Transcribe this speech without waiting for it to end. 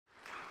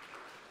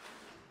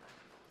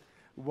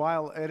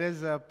While it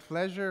is a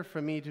pleasure for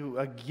me to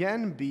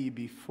again be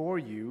before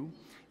you,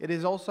 it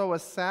is also a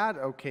sad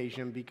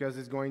occasion because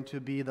it's going to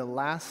be the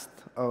last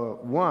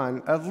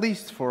one, at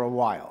least for a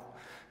while.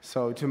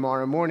 So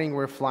tomorrow morning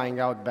we're flying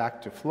out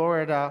back to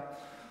Florida.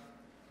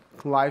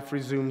 Life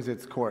resumes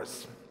its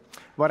course.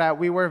 But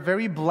we were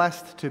very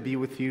blessed to be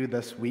with you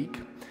this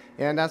week.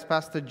 And as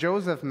Pastor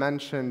Joseph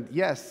mentioned,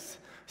 yes,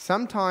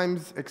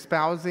 sometimes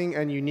espousing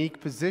a unique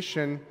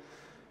position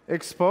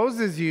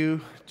exposes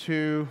you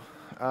to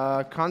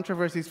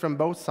controversies from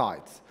both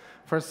sides.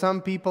 For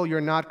some people, you're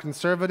not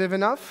conservative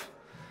enough,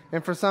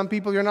 and for some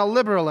people, you're not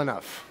liberal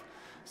enough.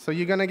 So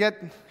you're going to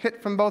get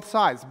hit from both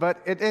sides, but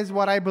it is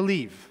what I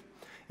believe.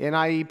 And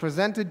I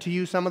presented to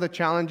you some of the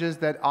challenges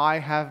that I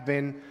have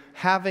been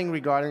having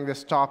regarding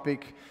this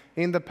topic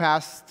in the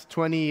past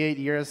 28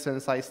 years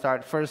since I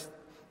first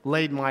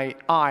laid my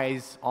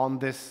eyes on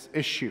this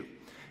issue.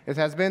 It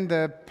has been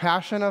the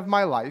passion of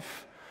my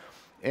life.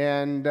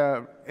 And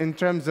in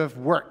terms of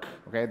work,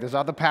 okay, there's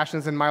other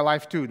passions in my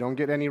life too. Don't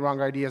get any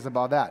wrong ideas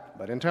about that.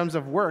 But in terms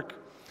of work,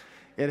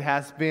 it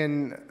has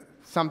been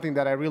something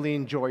that I really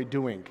enjoy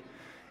doing.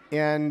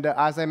 And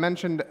as I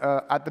mentioned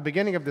at the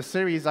beginning of the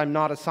series, I'm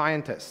not a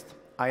scientist.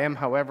 I am,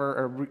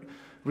 however, a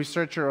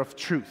researcher of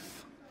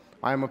truth.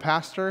 I am a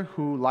pastor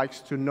who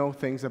likes to know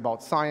things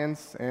about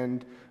science,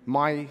 and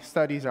my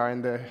studies are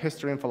in the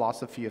history and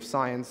philosophy of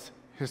science,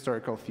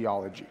 historical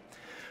theology.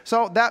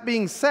 So that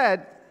being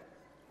said,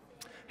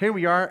 here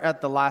we are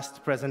at the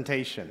last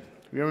presentation.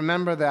 You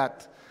remember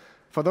that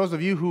for those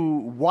of you who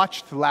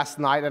watched last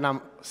night, and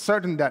I'm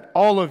certain that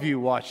all of you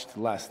watched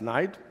last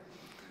night,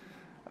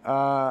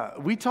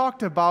 we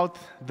talked about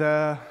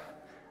the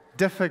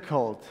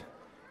difficult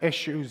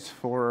issues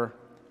for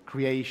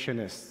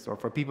creationists or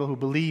for people who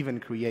believe in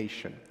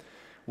creation.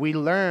 We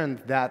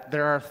learned that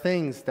there are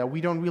things that we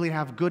don't really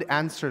have good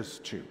answers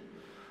to,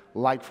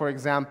 like, for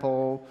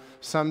example,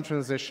 some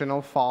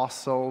transitional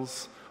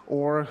fossils,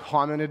 or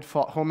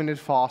hominid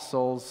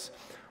fossils,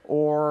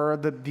 or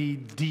the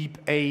deep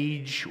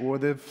age, or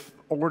the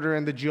order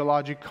in the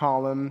geologic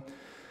column.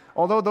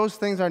 Although those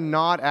things are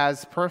not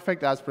as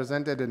perfect as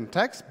presented in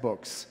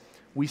textbooks,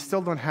 we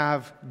still don't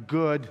have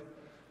good,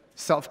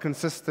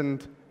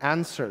 self-consistent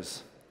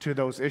answers to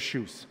those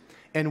issues.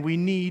 And we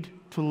need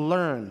to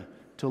learn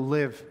to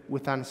live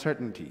with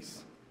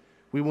uncertainties.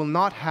 We will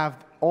not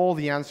have all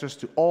the answers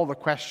to all the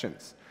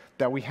questions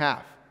that we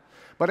have.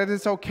 But it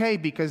is okay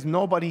because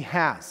nobody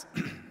has.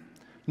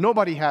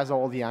 Nobody has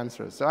all the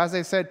answers. So as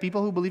I said,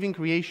 people who believe in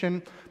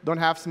creation don't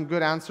have some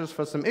good answers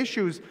for some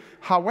issues.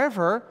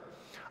 However,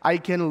 I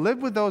can live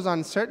with those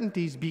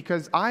uncertainties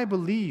because I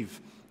believe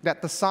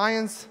that the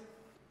science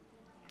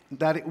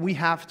that we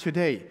have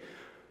today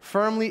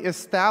firmly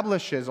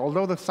establishes,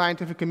 although the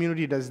scientific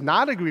community does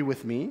not agree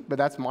with me, but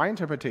that's my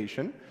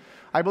interpretation,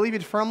 I believe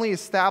it firmly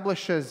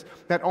establishes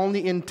that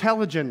only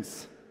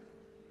intelligence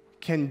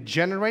can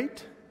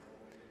generate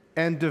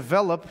and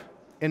develop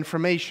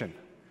information.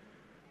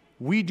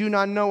 We do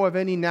not know of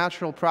any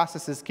natural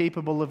processes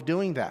capable of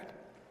doing that.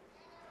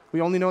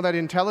 We only know that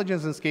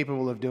intelligence is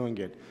capable of doing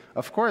it.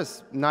 Of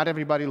course, not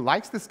everybody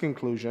likes this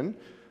conclusion,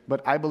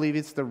 but I believe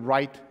it's the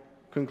right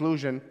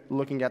conclusion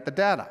looking at the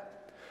data.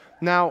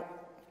 Now,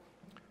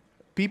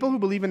 people who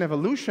believe in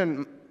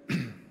evolution,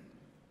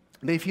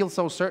 they feel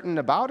so certain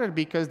about it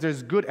because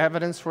there's good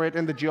evidence for it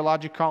in the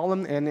geologic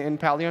column and in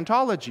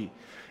paleontology.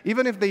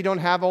 Even if they don't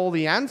have all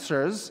the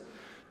answers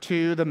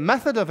to the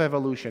method of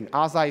evolution.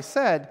 As I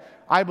said,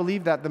 I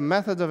believe that the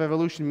methods of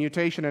evolution,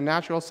 mutation and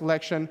natural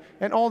selection,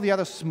 and all the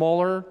other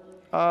smaller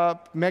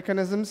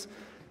mechanisms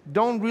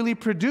don't really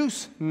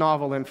produce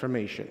novel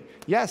information.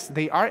 Yes,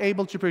 they are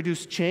able to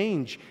produce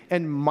change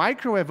and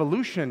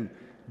microevolution,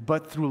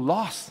 but through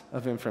loss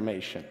of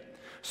information.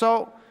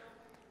 So,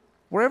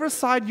 wherever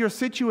side you're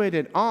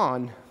situated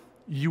on,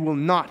 you will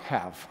not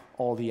have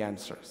all the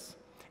answers.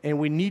 And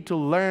we need to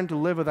learn to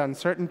live with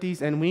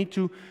uncertainties, and we need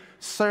to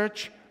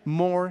search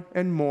more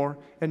and more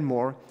and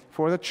more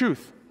for the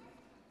truth.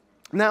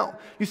 Now,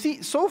 you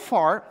see, so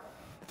far,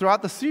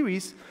 throughout the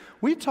series,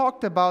 we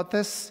talked about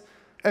this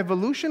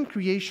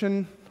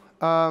evolution-creation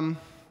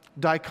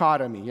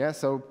dichotomy, yeah?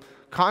 So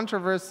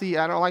controversy,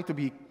 I don't like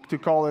to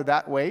call it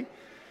that way,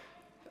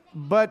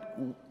 but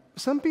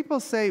some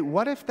people say,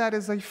 what if that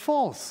is a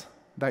false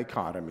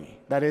dichotomy?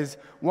 That is,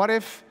 what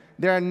if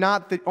there are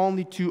not the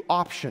only two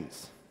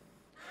options?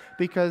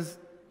 Because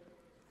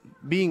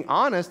being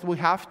honest, we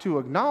have to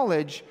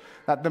acknowledge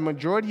that the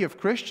majority of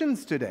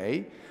Christians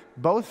today,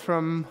 both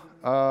from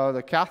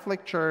the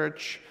Catholic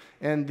Church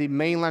and the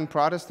mainland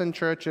Protestant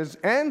churches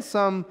and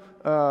some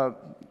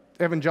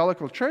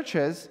evangelical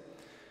churches,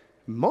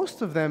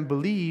 most of them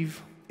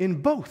believe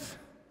in both,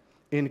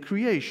 in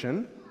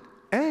creation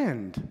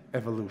and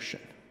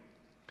evolution.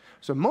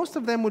 So most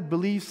of them would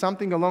believe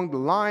something along the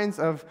lines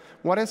of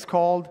what is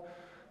called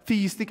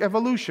theistic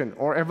evolution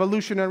or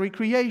evolutionary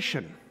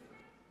creation,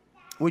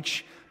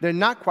 which they're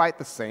not quite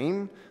the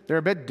same. They're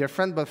a bit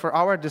different, but for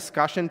our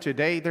discussion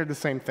today, they're the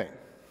same thing.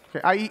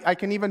 Okay, I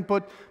can even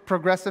put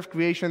progressive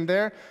creation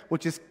there,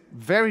 which is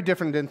very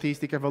different than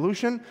theistic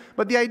evolution.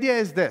 But the idea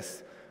is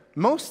this.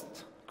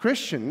 Most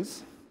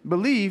Christians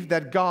believe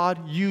that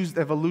God used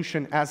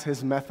evolution as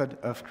his method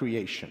of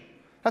creation.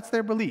 That's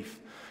their belief.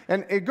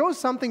 And it goes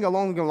something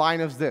along the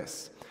line of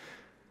this.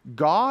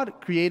 God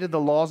created the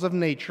laws of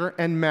nature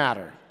and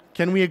matter.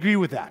 Can we agree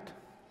with that?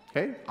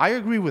 Okay, I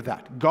agree with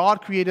that.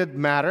 God created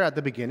matter at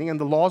the beginning and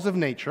the laws of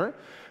nature.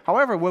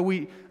 However,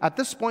 at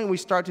this point we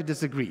start to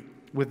disagree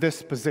with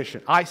this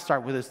position. I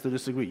start with this to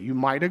disagree. You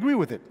might agree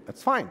with it.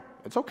 That's fine.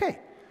 It's okay.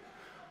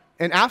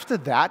 And after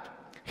that,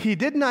 he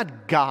did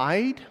not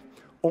guide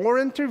or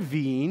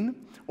intervene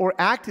or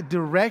act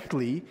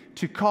directly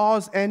to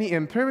cause any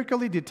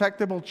empirically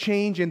detectable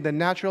change in the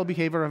natural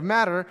behavior of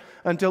matter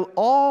until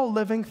all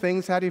living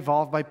things had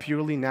evolved by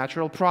purely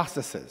natural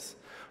processes.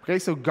 Okay,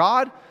 so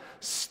God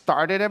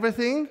started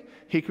everything.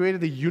 He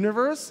created the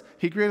universe.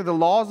 He created the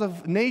laws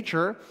of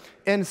nature.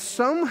 And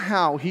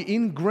somehow he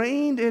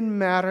ingrained in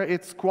matter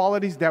its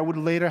qualities that would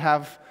later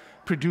have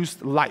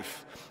produced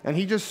life. And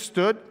he just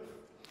stood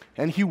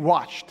and he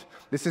watched.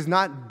 This is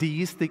not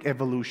deistic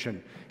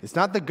evolution. It's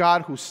not the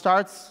God who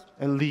starts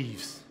and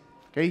leaves.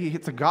 Okay?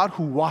 It's a God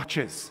who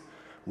watches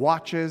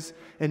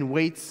and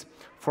waits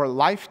for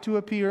life to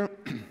appear,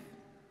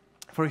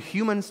 for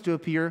humans to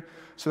appear,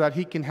 so that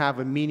he can have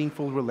a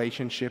meaningful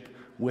relationship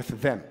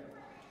with them.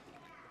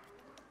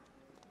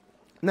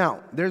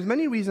 Now, there's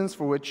many reasons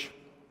for which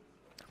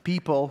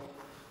people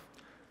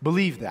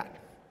believe that.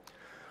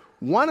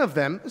 One of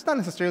them, it's not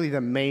necessarily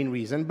the main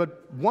reason,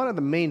 but one of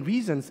the main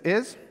reasons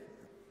is,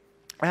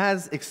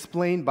 as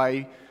explained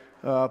by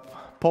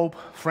Pope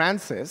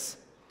Francis.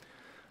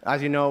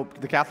 As you know,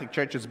 the Catholic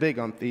Church is big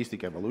on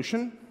theistic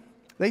evolution.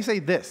 They say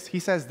this, he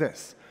says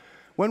this,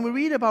 when we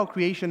read about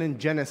creation in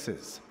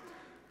Genesis,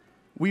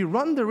 we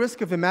run the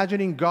risk of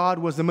imagining God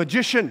was a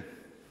magician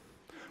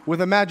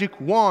with a magic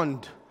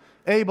wand,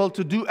 able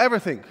to do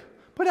everything.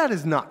 But that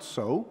is not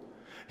so.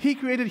 He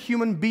created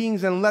human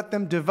beings and let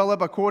them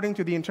develop according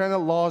to the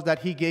internal laws that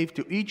he gave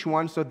to each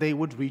one so they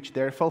would reach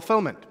their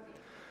fulfillment.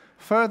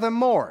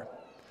 Furthermore,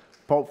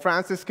 Pope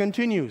Francis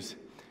continues,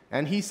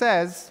 and he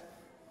says,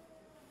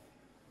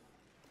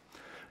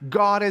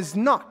 God is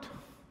not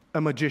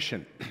a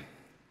magician,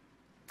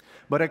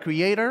 but a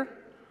creator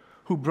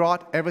who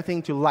brought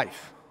everything to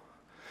life.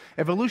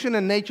 Evolution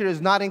in nature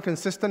is not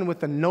inconsistent with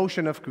the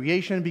notion of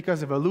creation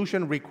because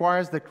evolution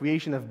requires the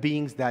creation of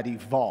beings that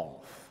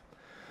evolve.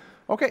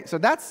 Okay, so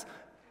that's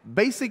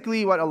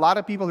basically what a lot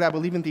of people that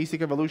believe in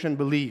theistic evolution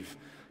believe.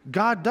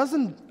 God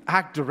doesn't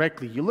act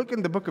directly. You look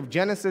in the book of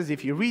Genesis,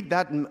 if you read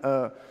that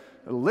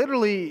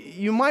literally,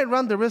 you might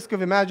run the risk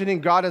of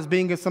imagining God as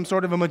being some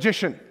sort of a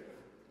magician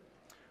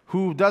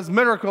who does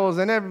miracles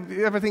and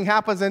everything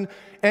happens.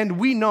 And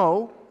we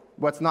know,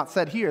 what's not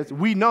said here is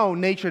we know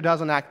nature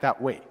doesn't act that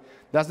way,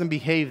 doesn't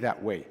behave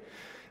that way.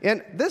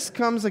 And this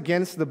comes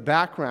against the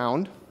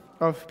background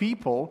of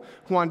people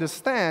who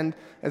understand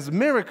as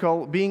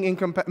miracles being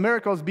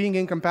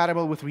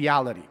incompatible with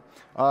reality.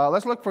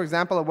 Let's look, for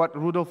example, at what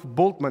Rudolf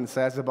Bultmann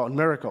says about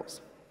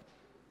miracles.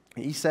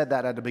 He said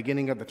that at the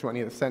beginning of the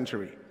 20th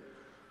century.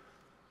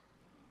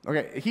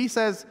 Okay, he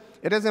says,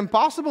 it is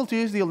impossible to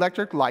use the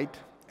electric light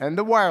and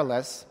the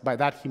wireless, by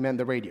that he meant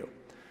the radio,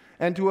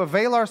 and to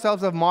avail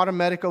ourselves of modern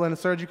medical and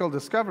surgical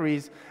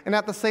discoveries, and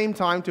at the same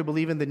time to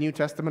believe in the New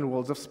Testament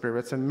worlds of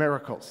spirits and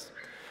miracles.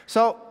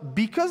 So,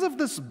 because of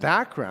this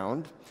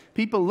background,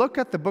 people look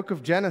at the book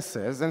of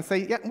Genesis and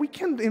say, yeah, we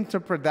can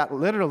interpret that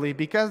literally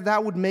because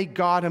that would make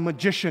God a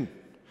magician.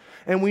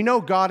 And we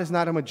know God is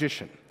not a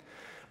magician.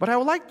 But I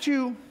would like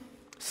to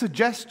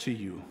suggest to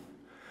you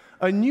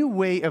a new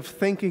way of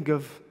thinking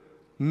of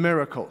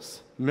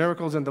miracles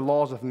and the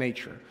laws of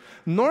nature.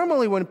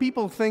 Normally, when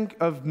people think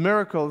of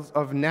miracles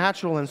of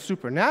natural and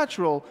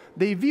supernatural,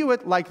 they view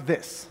it like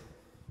this.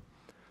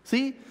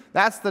 See,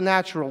 that's the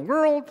natural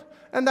world,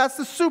 and that's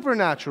the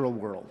supernatural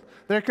world.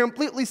 They're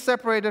completely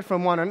separated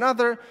from one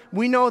another.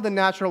 We know the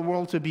natural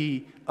world to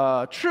be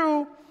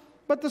true,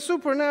 but the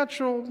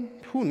supernatural,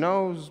 who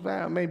knows?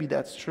 Well, maybe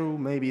that's true,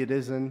 maybe it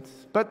isn't.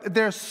 But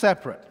they're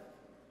separate.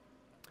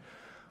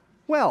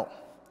 Well,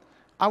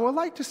 I would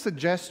like to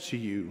suggest to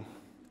you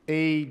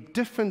a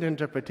different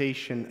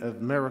interpretation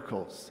of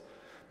miracles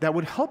that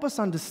would help us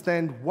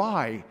understand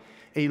why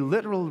a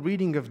literal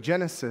reading of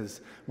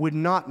Genesis would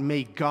not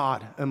make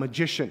God a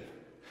magician.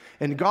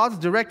 And God's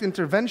direct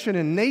intervention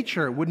in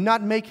nature would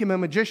not make him a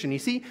magician. You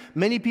see,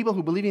 many people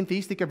who believe in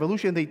theistic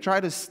evolution, they try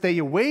to stay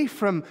away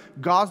from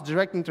God's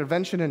direct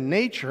intervention in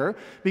nature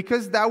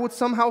because that would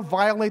somehow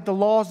violate the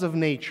laws of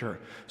nature.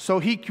 So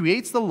he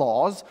creates the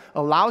laws,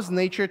 allows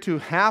nature to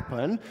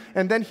happen,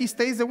 and then he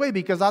stays away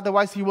because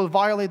otherwise he will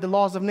violate the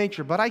laws of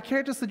nature. But I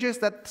care to suggest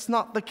that's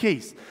not the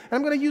case. And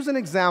I'm going to use an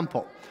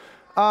example.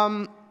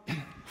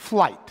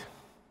 Flight.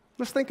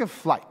 Let's think of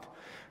flight.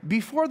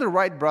 Before the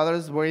Wright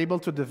brothers were able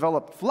to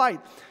develop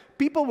flight,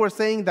 people were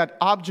saying that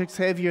objects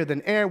heavier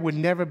than air would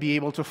never be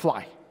able to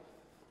fly.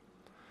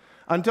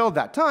 Until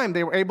that time,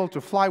 they were able to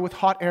fly with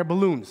hot air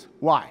balloons.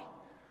 Why?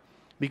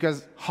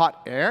 Because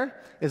hot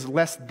air is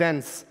less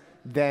dense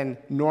than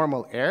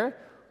normal air.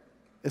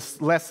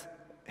 It's less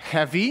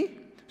heavy,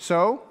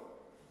 so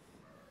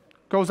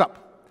goes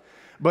up.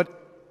 But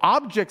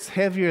objects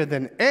heavier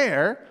than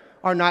air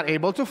are not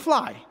able to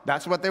fly.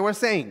 That's what they were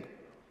saying.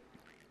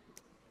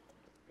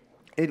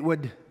 It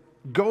would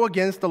go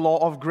against the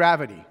law of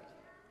gravity.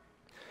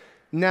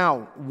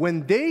 Now,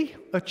 when they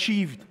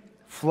achieved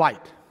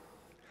flight,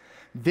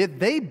 did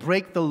they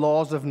break the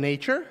laws of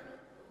nature?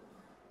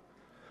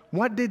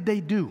 What did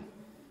they do?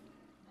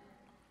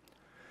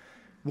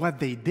 What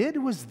they did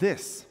was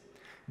this.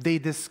 They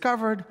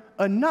discovered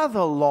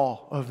another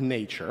law of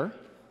nature,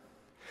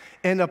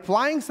 and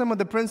applying some of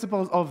the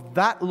principles of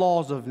that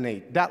law of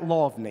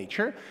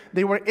nature,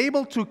 they were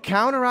able to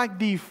counteract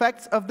the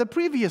effects of the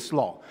previous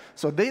law.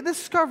 So they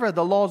discovered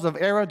the laws of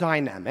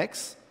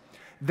aerodynamics,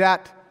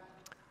 that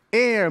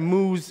air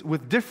moves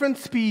with different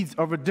speeds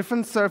over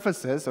different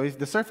surfaces. So if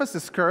the surface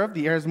is curved,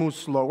 the air moves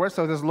slower,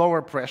 so there's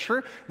lower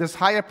pressure. There's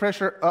higher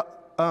pressure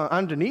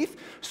underneath,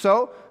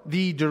 so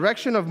the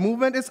direction of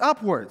movement is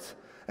upwards.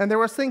 And they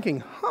were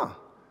thinking,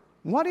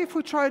 what if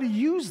we try to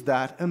use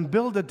that and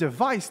build a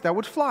device that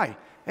would fly?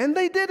 And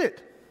they did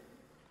it.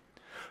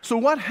 So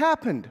what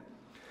happened?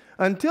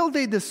 Until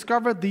they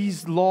discovered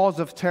these laws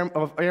of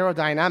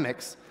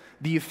aerodynamics,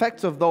 the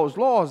effects of those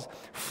laws,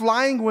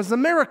 flying was a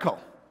miracle.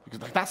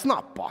 Because that's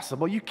not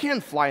possible. You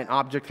can't fly an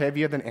object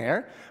heavier than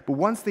air. But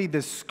once they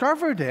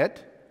discovered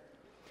it,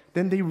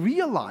 then they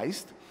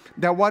realized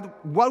that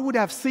what would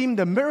have seemed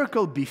a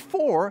miracle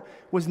before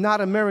was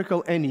not a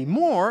miracle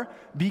anymore,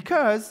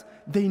 because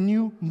they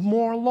knew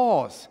more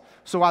laws.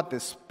 So at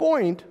this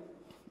point,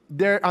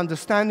 their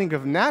understanding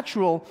of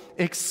natural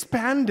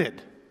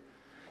expanded.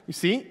 You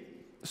see?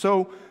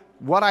 So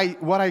what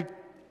I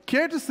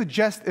care to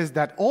suggest is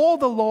that all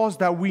the laws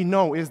that we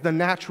know is the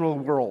natural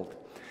world.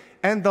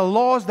 And the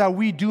laws that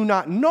we do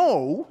not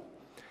know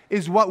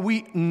is what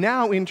we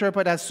now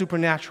interpret as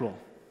supernatural.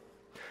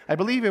 I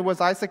believe it was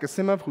Isaac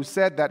Asimov who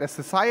said that a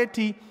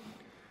society,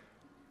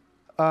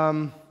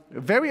 a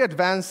very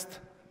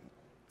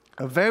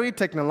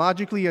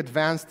technologically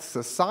advanced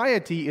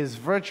society is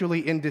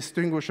virtually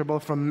indistinguishable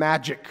from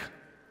magic.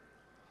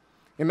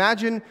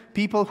 Imagine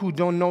people who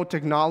don't know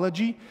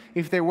technology,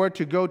 if they were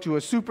to go to a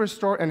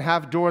superstore and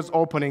have doors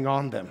opening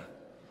on them.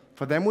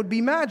 For them would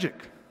be magic.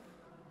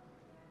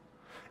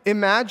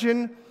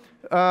 Imagine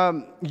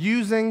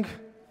using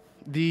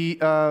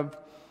the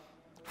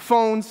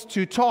phones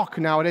to talk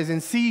nowadays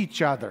and see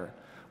each other.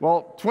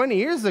 Well, 20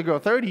 years ago,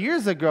 30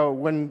 years ago,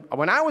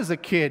 when I was a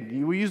kid,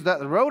 we used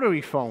that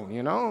rotary phone,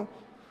 you know,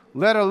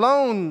 let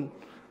alone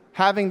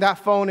having that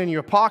phone in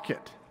your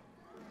pocket.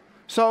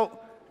 So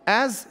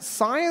as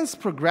science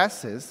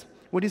progresses,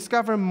 we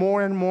discover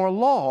more and more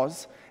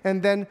laws,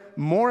 and then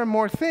more and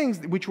more things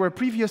which were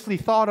previously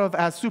thought of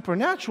as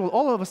supernatural,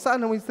 all of a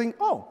sudden we think,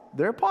 oh,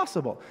 they're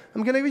possible.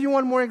 I'm going to give you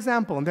one more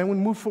example, and then we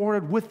move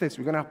forward with this.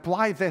 We're going to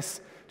apply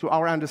this to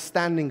our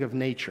understanding of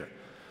nature.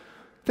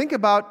 Think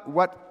about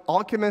what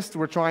alchemists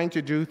were trying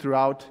to do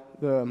throughout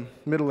the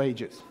Middle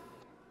Ages.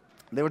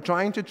 They were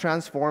trying to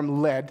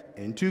transform lead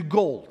into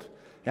gold.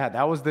 Yeah,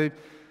 that was the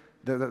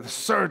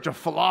surge of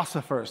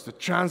philosophers to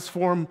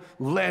transform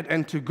lead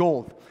into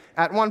gold.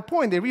 At one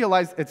point, they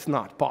realized it's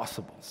not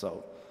possible.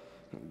 So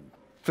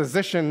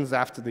physicians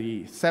after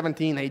the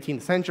 17th,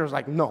 18th century was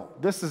like, no,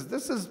 this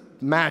is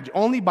magic.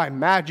 Only by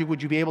magic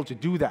would you be able to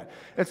do that.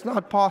 It's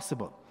not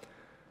possible.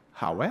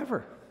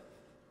 However,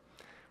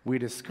 we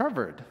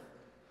discovered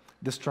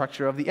the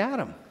structure of the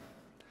atom.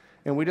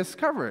 And we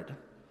discovered,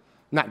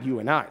 not you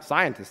and I,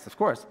 scientists, of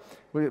course,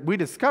 we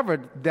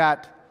discovered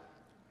that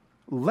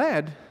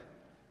lead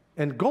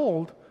and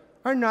gold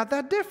are not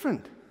that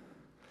different.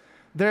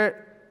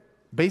 They're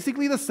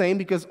basically the same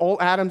because all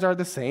atoms are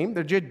the same.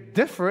 They just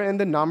differ in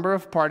the number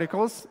of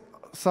particles,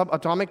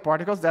 subatomic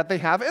particles that they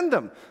have in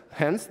them.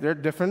 Hence, they're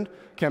different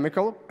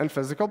chemical and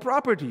physical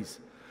properties.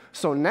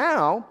 So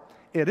now,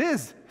 it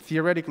is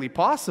theoretically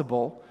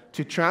possible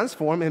to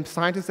transform, and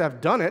scientists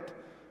have done it,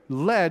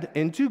 lead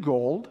into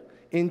gold,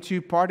 into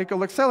particle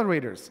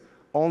accelerators.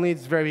 Only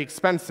it's very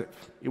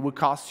expensive. It would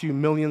cost you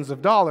millions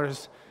of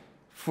dollars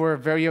for a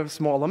very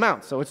small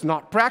amount. So it's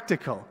not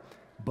practical,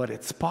 but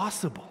it's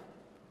possible.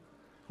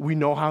 We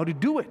know how to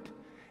do it,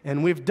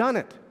 and we've done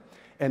it.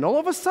 And all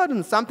of a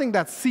sudden, something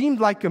that seemed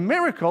like a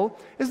miracle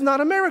is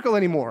not a miracle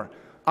anymore.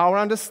 Our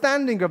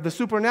understanding of the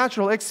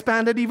supernatural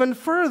expanded even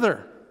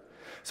further.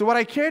 So what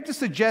I care to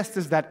suggest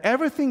is that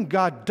everything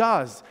God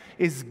does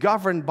is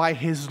governed by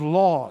His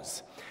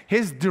laws.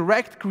 His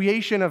direct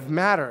creation of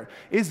matter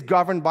is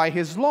governed by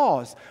His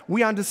laws.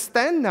 We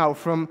understand now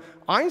from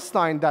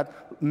Einstein that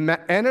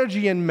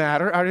energy and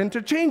matter are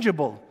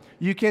interchangeable.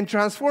 You can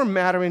transform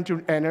matter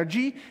into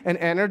energy and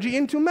energy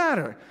into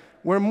matter.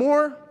 We're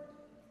more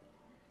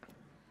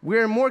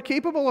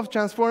capable of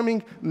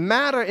transforming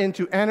matter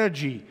into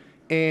energy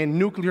in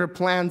nuclear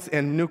plants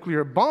and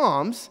nuclear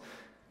bombs.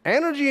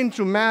 Energy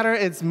into matter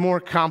is more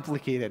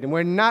complicated, and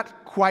we're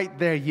not quite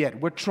there yet.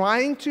 We're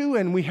trying to,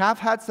 and we have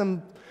had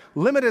some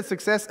limited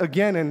success,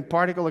 again, in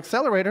particle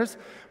accelerators,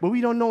 but we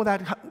don't know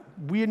that,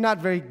 we're not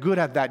very good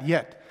at that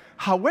yet.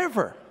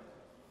 However,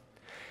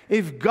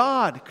 If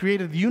God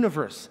created the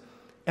universe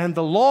and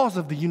the laws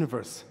of the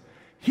universe,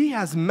 He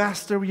has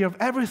mastery of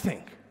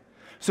everything.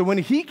 So when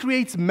He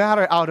creates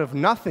matter out of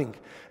nothing,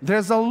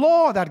 there's a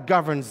law that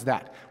governs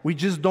that. We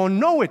just don't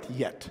know it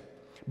yet.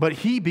 But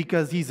He,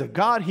 because He's a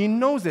God, He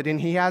knows it,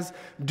 and He has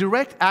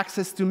direct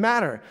access to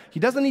matter. He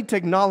doesn't need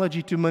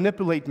technology to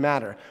manipulate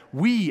matter.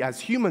 We,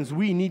 as humans,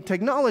 we need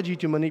technology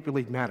to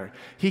manipulate matter.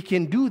 He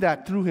can do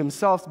that through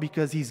Himself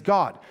because He's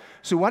God.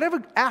 So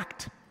whatever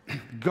act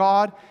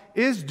God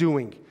is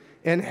doing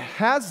and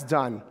has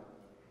done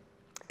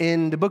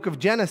in the book of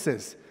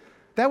Genesis,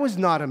 that was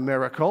not a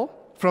miracle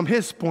from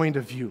His point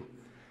of view.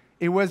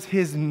 It was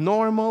His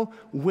normal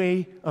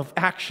way of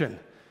action,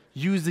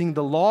 using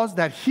the laws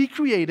that He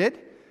created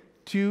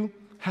to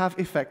have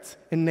effects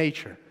in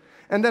nature.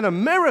 And then a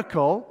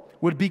miracle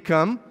would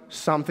become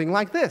something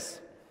like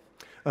this.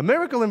 A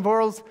miracle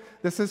involves,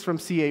 this is from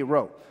C.A.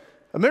 Rowe,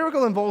 a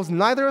miracle involves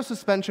neither a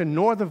suspension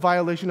nor the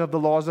violation of the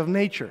laws of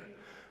nature.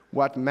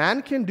 What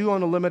man can do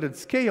on a limited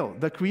scale,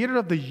 the creator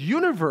of the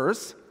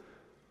universe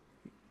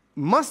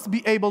must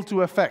be able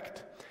to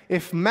effect.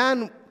 If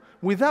man,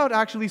 without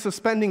actually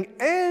suspending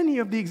any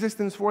of the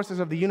existence forces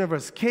of the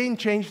universe, can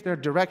change their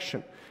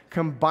direction,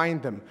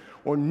 combine them,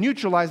 or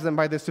neutralize them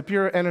by the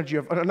superior energy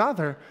of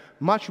another,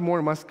 much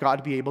more must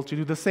God be able to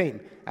do the same,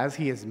 as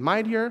He is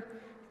mightier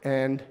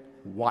and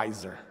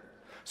wiser.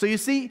 So you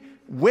see,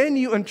 when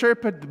you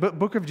interpret the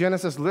book of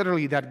Genesis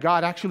literally, that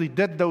God actually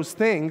did those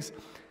things,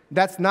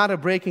 that's not a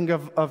breaking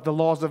of the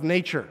laws of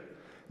nature.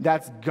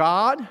 That's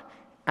God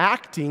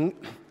acting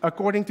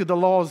according to the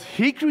laws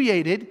He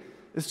created.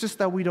 It's just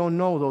that we don't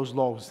know those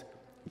laws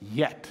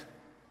yet.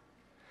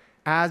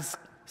 As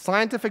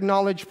scientific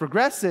knowledge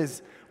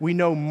progresses, we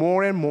know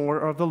more and more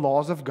of the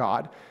laws of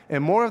God,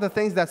 and more of the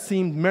things that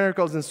seemed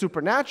miracles and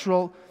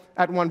supernatural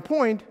at one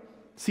point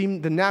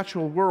seemed the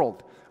natural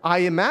world. I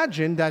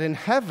imagine that in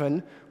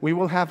heaven we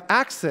will have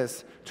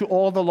access to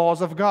all the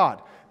laws of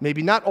God.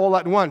 Maybe not all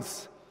at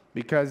once,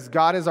 because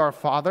God is our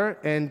Father,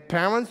 and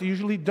parents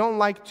usually don't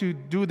like to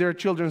do their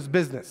children's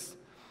business.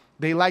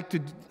 They like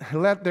to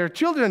let their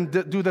children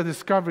do the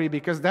discovery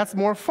because that's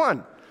more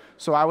fun.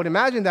 So I would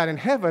imagine that in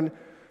heaven,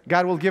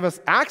 God will give us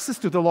access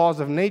to the laws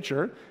of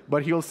nature,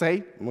 but He'll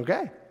say,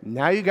 okay,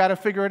 now you got to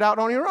figure it out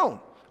on your own.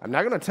 I'm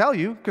not going to tell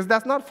you because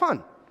that's not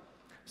fun.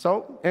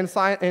 So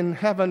in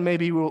heaven,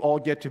 maybe we'll all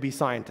get to be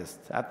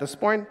scientists. At this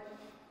point,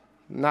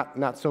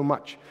 not so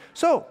much.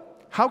 So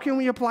how can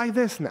we apply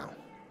this now?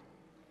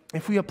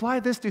 If we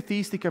apply this to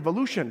theistic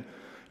evolution,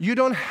 you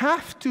don't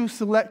have to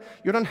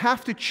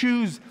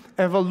choose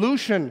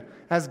evolution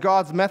as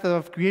God's method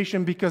of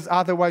creation, because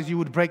otherwise you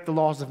would break the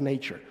laws of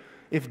nature.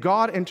 If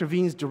God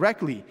intervenes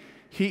directly,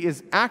 He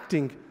is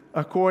acting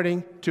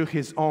according to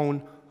His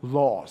own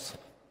laws.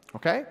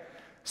 Okay?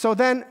 So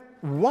then,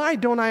 why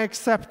don't I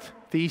accept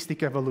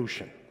theistic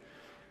evolution?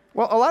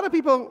 Well, a lot of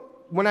people,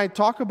 when I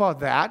talk about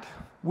that,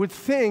 would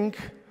think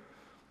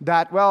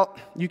that, well,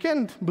 you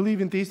can't believe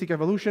in theistic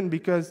evolution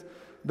because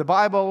the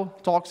Bible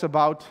talks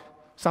about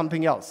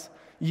something else.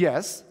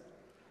 Yes,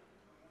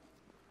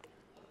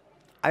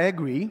 I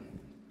agree,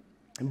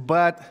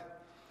 but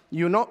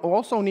you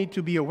also need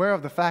to be aware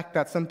of the fact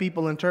that some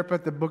people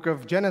interpret the book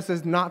of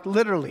Genesis not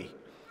literally,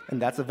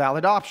 and that's a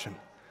valid option.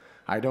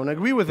 I don't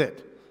agree with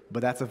it,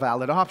 but that's a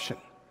valid option.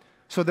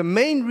 So the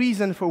main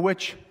reason for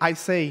which I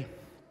say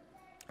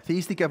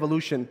theistic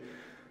evolution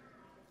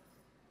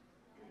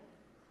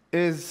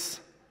is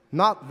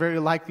not very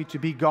likely to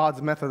be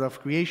God's method of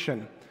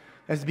creation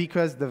is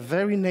because the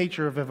very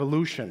nature of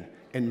evolution,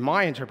 in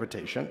my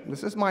interpretation,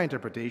 this is my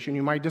interpretation,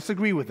 you might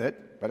disagree with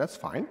it, but that's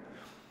fine.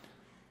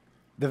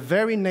 The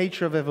very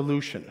nature of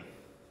evolution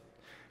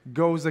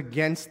goes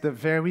against the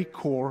very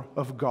core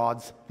of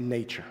God's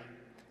nature.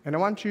 And I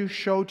want to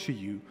show to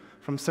you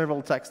from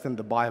several texts in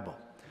the Bible.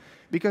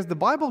 Because the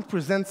Bible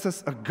presents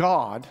us a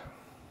God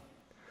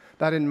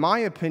that, in my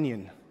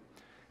opinion,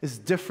 is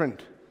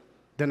different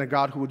than a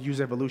God who would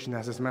use evolution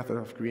as His method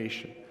of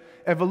creation.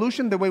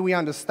 Evolution, the way we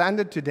understand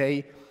it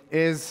today,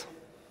 is,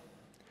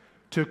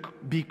 to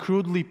be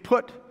crudely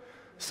put,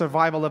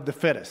 survival of the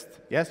fittest.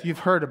 Yes, you've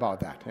heard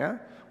about that, yeah?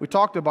 We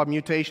talked about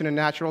mutation and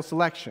natural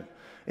selection.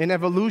 In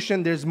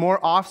evolution, there's more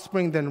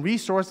offspring than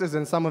resources,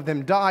 and some of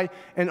them die,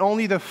 and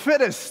only the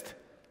fittest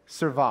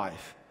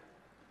survive.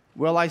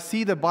 Well, I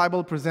see the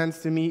Bible presents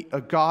to me a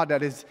God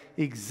that is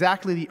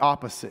exactly the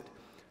opposite.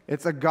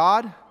 It's a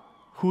God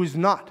who is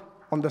not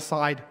on the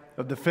side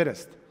of the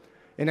fittest.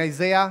 In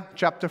Isaiah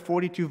chapter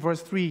 42,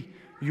 verse 3,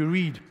 you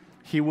read,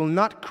 "He will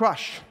not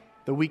crush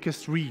the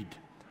weakest reed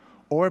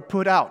or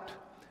put out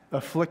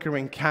a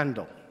flickering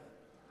candle."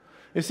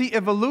 You see,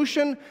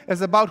 evolution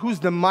is about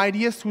who's the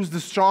mightiest, who's the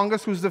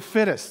strongest, who's the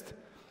fittest.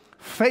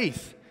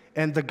 Faith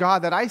and the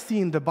God that I see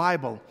in the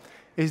Bible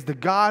is the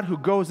God who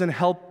goes and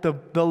helps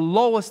the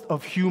lowest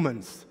of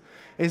humans,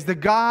 is the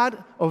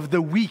God of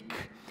the weak,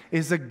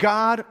 is the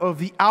God of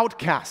the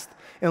outcast,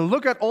 and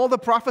look at all the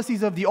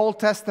prophecies of the Old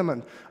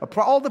Testament.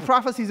 All the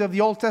prophecies of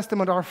the Old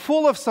Testament are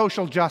full of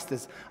social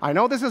justice. I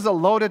know this is a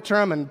loaded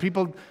term and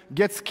people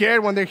get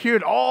scared when they hear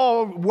it.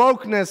 Oh,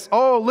 wokeness,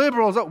 oh,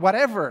 liberals, oh,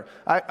 whatever.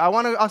 I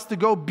want us to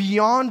go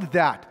beyond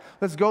that.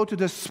 Let's go to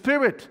the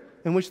spirit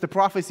in which the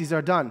prophecies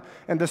are done.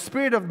 And the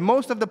spirit of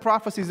most of the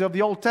prophecies of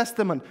the Old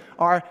Testament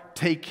are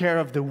take care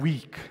of the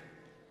weak.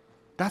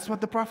 That's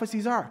what the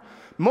prophecies are.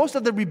 Most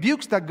of the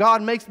rebukes that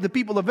God makes to the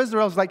people of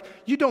Israel is like,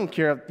 you don't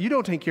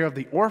take care of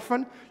the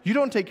orphan, you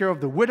don't take care of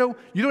the widow,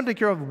 you don't take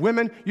care of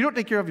women, you don't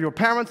take care of your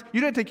parents,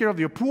 you don't take care of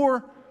your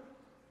poor.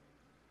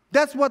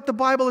 That's what the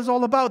Bible is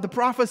all about, the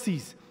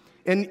prophecies.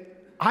 And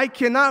I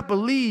cannot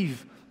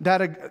believe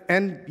that,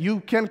 and you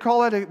can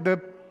call it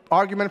the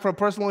argument for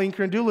personal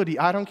incredulity.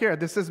 I don't care.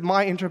 This is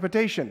my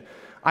interpretation.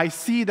 I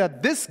see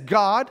that this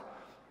God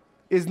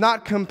is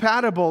not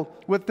compatible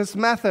with this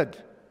method.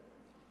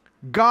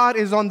 God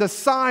is on the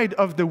side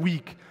of the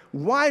weak.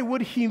 Why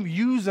would he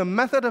use a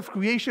method of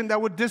creation that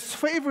would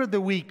disfavor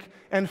the weak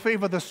and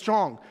favor the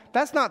strong?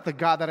 That's not the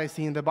God that I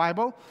see in the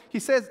Bible. He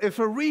says if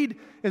a reed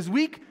is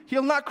weak,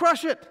 he'll not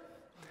crush it.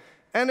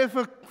 And if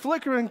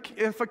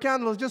a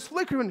candle is just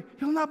flickering,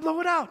 he'll not blow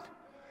it out.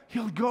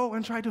 He'll go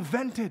and try to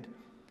vent it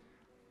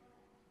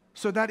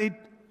so that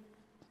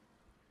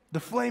the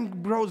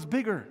flame grows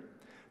bigger.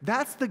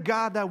 That's the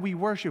God that we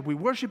worship. We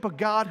worship a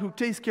God who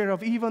takes care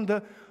of even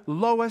the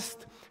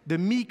lowest, the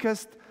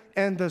meekest,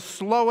 and the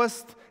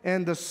slowest,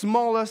 and the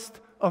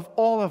smallest of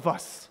all of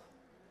us.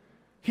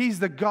 He's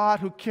the God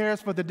who cares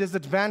for the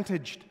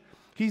disadvantaged.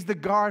 He's the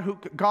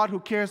God who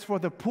cares for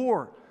the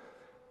poor.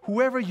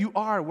 Whoever you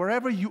are,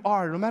 wherever you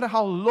are, no matter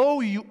how low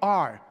you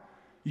are,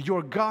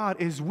 your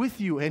God is with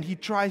you, and he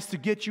tries to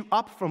get you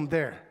up from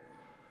there.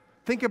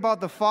 Think about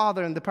the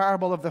father and the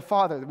parable of the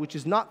father, which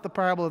is not the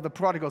parable of the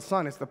prodigal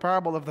son. It's the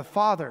parable of the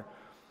father.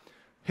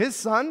 His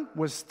son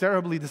was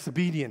terribly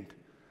disobedient,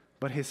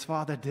 but his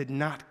father did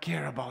not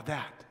care about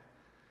that.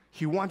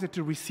 He wanted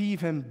to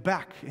receive him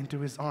back into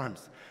his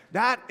arms.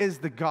 That is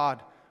the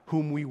God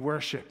whom we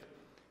worship,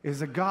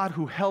 is a God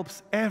who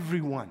helps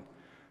everyone.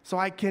 So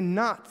I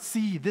cannot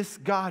see this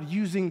God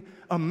using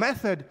a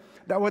method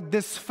that would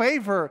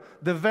disfavor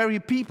the very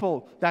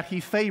people that he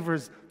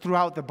favors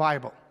throughout the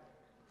Bible.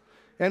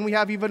 And we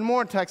have even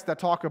more texts that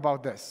talk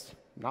about this.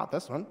 Not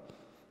this one.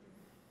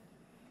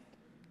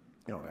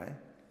 Okay.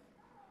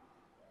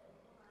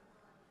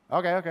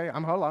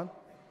 Hold on.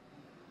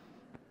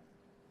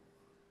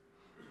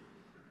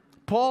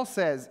 Paul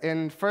says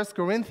in 1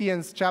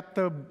 Corinthians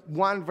chapter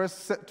 1,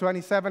 verse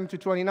 27 to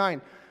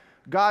 29,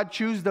 God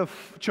chose the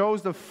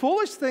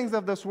foolish things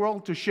of this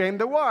world to shame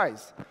the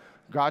wise.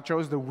 God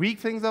chose the weak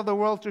things of the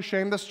world to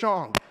shame the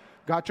strong.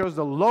 God chose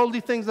the lowly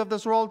things of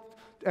this world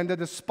and the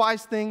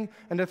despised thing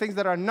and the things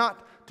that are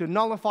not to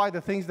nullify the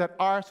things that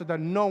are, so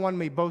that no one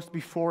may boast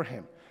before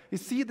him. You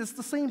see, this is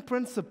the same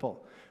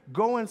principle.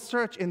 Go and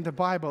search in the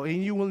Bible,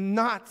 and you will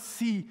not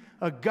see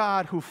a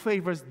God who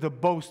favors the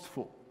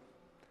boastful.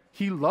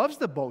 He loves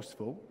the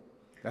boastful.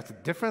 That's a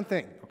different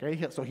thing,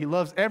 okay? So he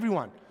loves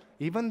everyone,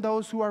 even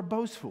those who are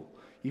boastful,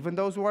 even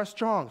those who are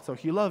strong. So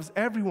he loves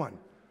everyone,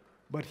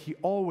 but he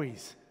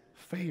always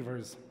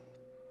favors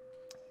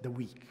the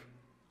weak.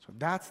 So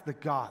that's the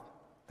God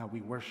that we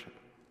worship.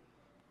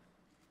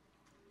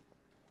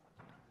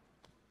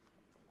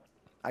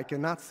 I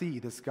cannot see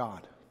this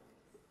God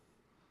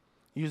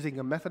using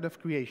a method of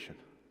creation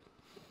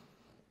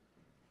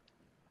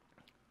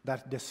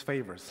that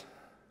disfavors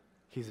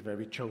his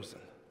very chosen.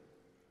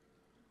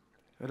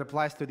 It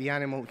applies to the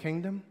animal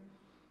kingdom.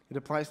 It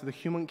applies to the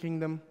human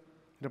kingdom.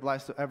 It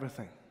applies to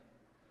everything.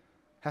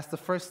 That's the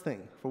first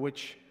thing for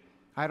which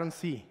I don't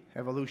see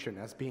evolution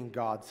as being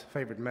God's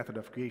favorite method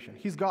of creation.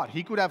 He's God.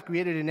 He could have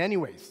created it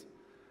anyways.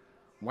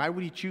 Why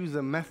would he choose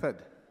a method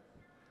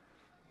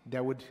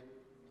that would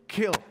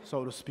kill,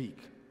 so to speak,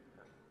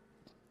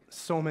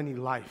 so many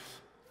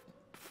life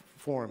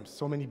forms,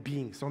 so many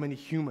beings, so many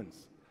humans?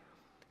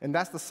 And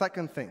that's the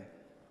second thing.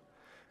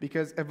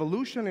 Because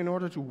evolution, in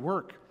order to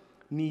work,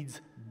 needs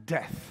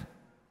death.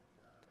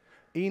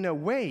 In a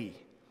way,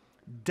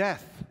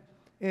 death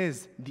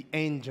is the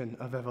engine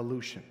of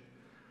evolution.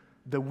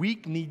 The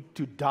weak need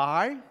to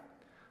die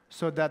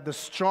so that the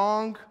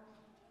strong,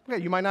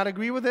 you might not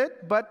agree with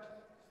it,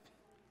 but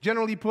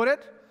generally put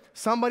it,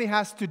 somebody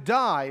has to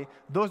die.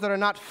 Those that are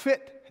not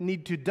fit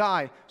need to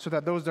die so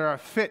that those that are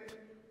fit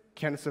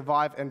can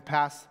survive and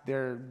pass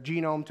their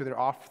genome to their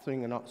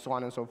offspring and so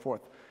on and so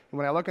forth. And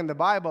when I look in the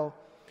Bible,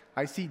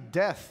 I see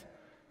death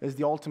as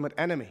the ultimate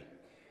enemy.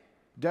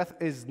 Death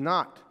is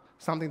not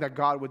something that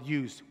God would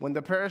use. When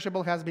the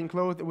perishable has been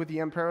clothed with the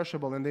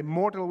imperishable and the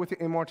immortal with the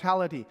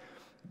immortality,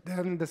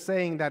 then the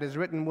saying that is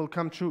written will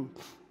come true.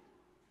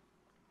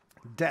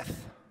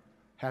 Death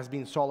has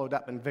been swallowed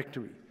up in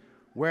victory.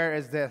 Where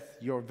is death,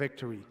 your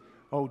victory?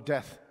 Oh,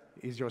 death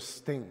is your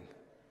sting.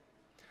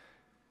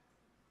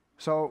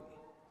 So,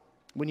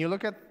 when you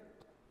look at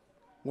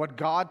what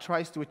God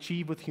tries to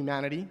achieve with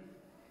humanity,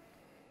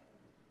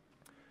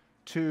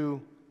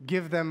 to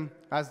give them,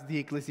 as the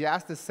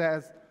Ecclesiastes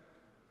says,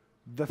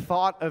 the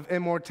thought of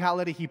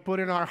immortality He put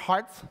in our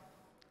hearts,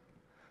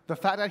 the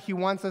fact that He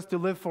wants us to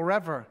live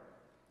forever,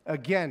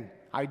 again,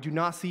 I do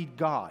not see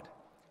God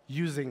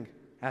using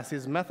as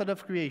His method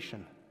of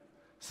creation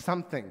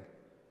something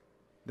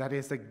that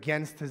is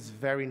against His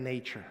very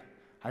nature.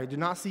 I do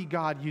not see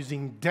God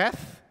using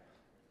death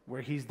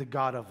where He's the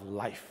God of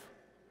life.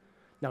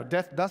 Now,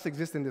 death does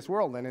exist in this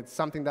world, and it's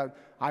something that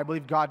I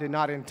believe God did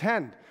not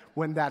intend.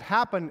 When that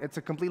happened, it's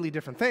a completely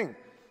different thing.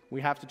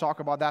 We have to talk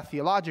about that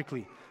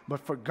theologically. But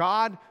for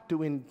God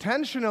to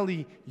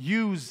intentionally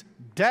use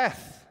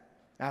death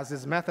as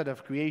His method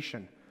of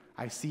creation,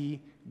 I see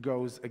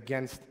goes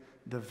against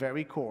the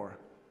very core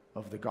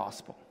of the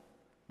gospel.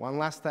 One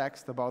last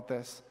text about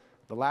this.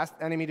 The last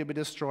enemy to be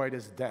destroyed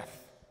is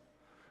death.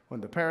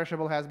 When the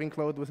perishable has been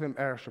clothed with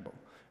imperishable,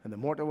 and the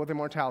mortal with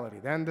immortality,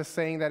 then the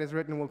saying that is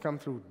written will come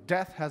through.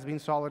 Death has been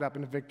swallowed up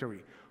in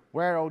victory.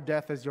 Where, O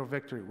death, is your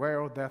victory?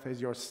 Where, O death,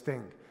 is your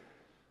sting?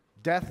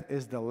 Death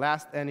is the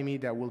last enemy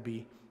that will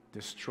be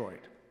destroyed.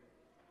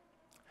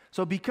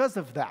 So because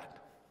of that,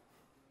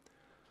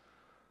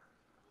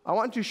 I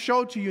want to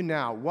show to you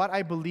now what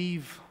I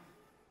believe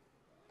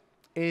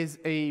is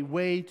a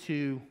way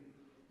to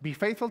be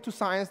faithful to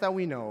science that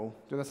we know,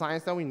 to the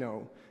science that we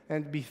know,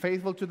 and be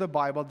faithful to the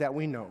Bible that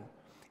we know,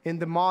 in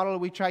the model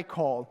which I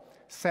call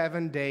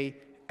 7-day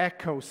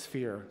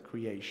ecosphere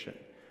creation.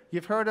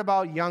 You've heard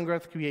about young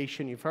earth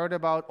creation, you've heard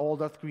about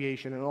old earth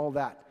creation and all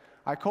that.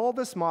 I call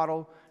this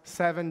model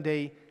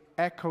 7-day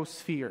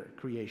ecosphere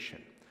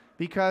creation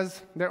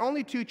because there are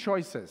only two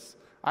choices.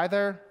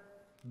 Either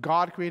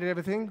God created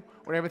everything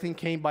or everything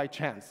came by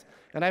chance.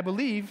 And I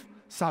believe,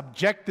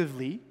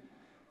 subjectively,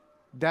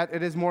 that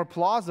it is more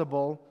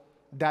plausible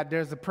that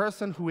there's a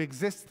person who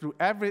exists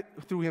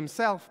through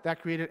himself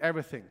that created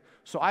everything.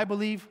 So I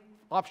believe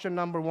option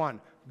number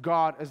one,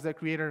 God is the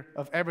creator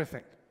of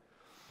everything.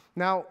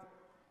 Now,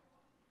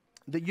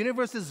 the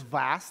universe is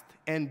vast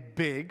and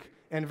big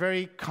and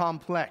very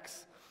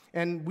complex.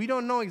 And we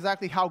don't know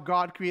exactly how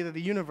God created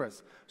the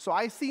universe. So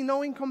I see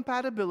no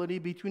incompatibility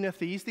between a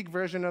theistic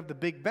version of the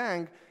Big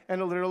Bang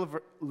and a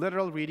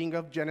literal reading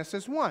of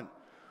Genesis 1.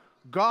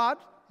 God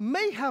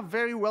may have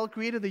very well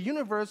created the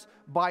universe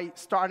by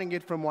starting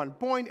it from one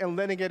point and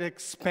letting it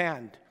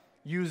expand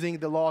using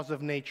the laws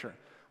of nature.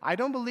 I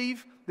don't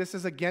believe this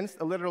is against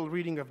a literal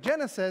reading of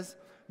Genesis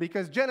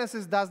because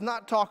Genesis does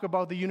not talk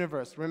about the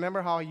universe.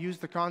 Remember how I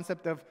used the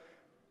concept of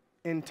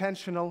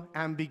intentional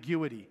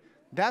ambiguity.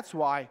 That's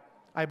why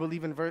I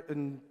believe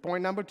in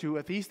point number 2,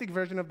 a theistic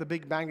version of the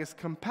Big Bang is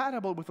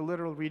compatible with a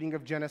literal reading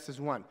of Genesis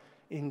 1.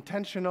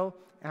 Intentional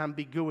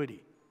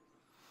ambiguity.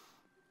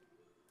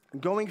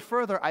 Going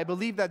further, I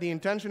believe that the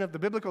intention of the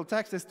biblical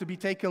text is to be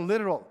taken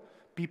literal.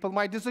 People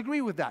might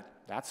disagree with that.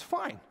 That's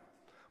fine.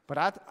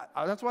 But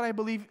that's what I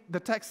believe the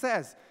text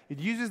says. It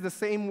uses the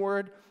same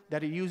word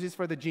that it uses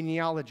for the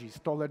genealogies,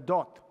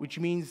 toledot, which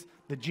means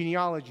the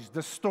genealogies,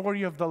 the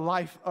story of the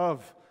life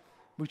of,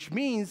 which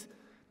means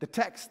the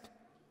text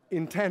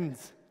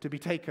intends to be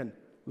taken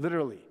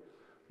literally.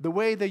 The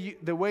way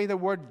the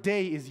word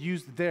day is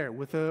used there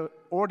with an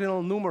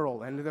ordinal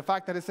numeral and the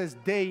fact that it says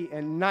day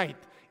and night,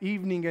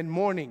 evening and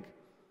morning.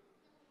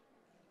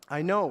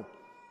 I know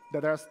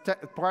that there are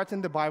parts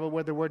in the Bible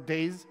where the word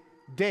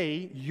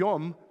day,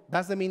 yom,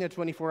 doesn't mean a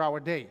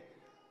 24-hour day.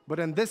 But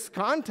in this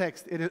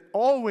context, it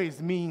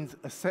always means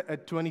a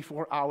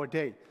 24-hour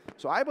day.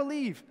 So I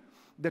believe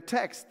the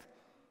text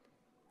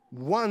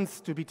wants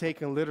to be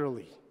taken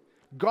literally.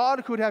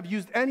 God could have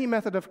used any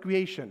method of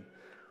creation.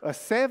 A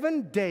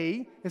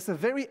 7-day is a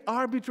very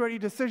arbitrary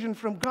decision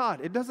from God.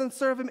 It doesn't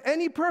serve Him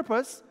any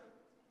purpose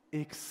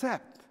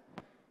except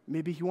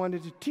maybe He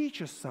wanted to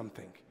teach us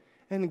something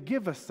and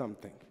give us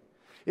something.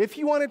 If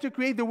He wanted to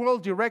create the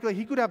world directly,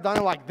 He could have done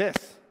it like this.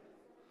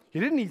 He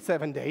didn't need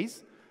 7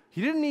 days.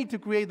 He didn't need to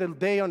create the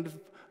day on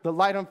the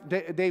light on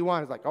day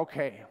 1. It's like,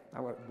 okay,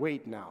 I'm going to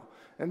wait now.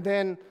 And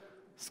then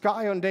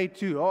sky on day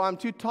 2. Oh, I'm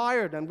too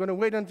tired. I'm going to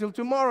wait until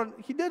tomorrow.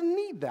 He didn't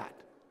need that.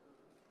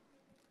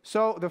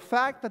 So the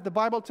fact that the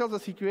Bible tells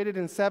us He created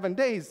in 7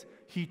 days,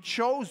 He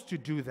chose to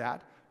do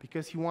that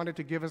because He wanted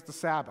to give us the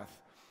Sabbath.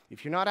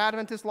 If you're not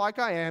Adventist like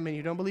I am and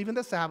you don't believe in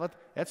the Sabbath,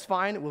 that's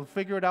fine. We'll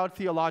figure it out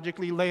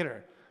theologically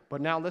later.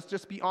 But now let's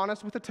just be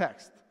honest with the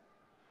text.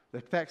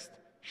 The text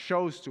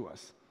shows to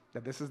us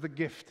that this is the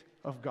gift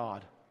of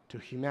God to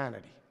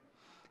humanity.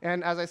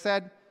 And as I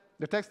said,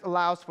 the text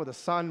allows for the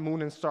sun,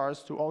 moon, and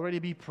stars to already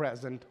be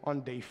present on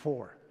day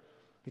 4.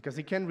 Because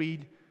He can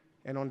read,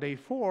 and on day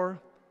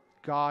 4,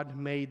 God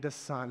made the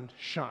sun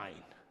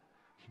shine.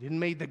 He didn't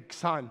make the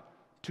sun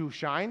to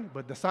shine,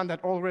 but the sun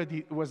that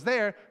already was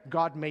there,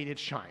 God made it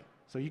shine.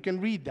 So you can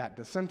read that.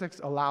 The syntax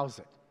allows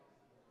it.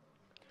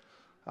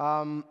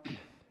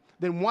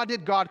 Then what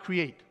did God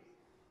create?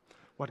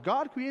 What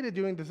God created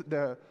during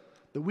the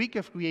week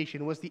of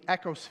creation was the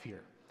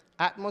ecosphere.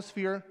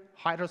 Atmosphere,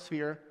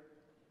 hydrosphere,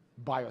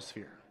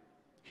 biosphere.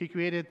 He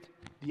created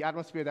the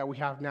atmosphere that we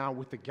have now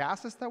with the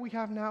gases that we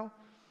have now.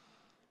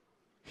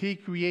 He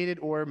created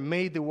or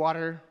made the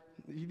water.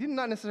 He did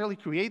not necessarily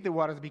create the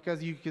waters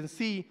because you can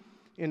see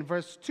in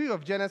verse 2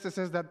 of Genesis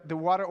says that the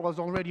water was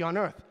already on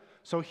earth.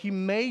 So he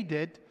made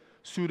it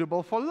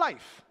suitable for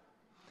life.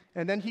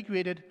 And then he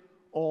created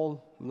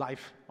all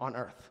life on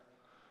earth.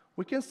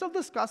 We can still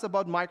discuss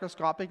about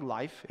microscopic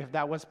life if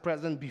that was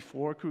present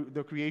before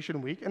the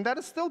creation week. And that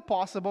is still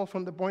possible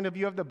from the point of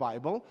view of the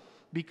Bible,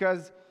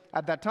 because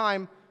at that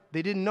time,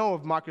 they didn't know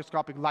of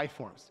microscopic life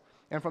forms.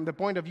 And from the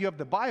point of view of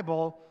the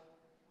Bible,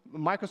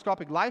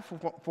 microscopic life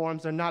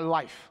forms are not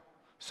life.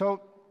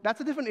 So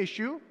that's a different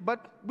issue,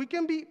 but we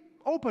can be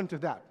open to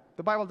that.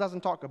 The Bible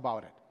doesn't talk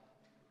about it.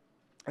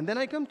 And then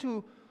I come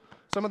to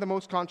some of the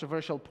most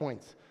controversial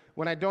points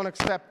when I don't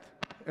accept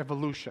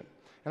evolution.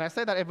 And I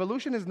say that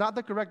evolution is not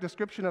the correct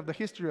description of the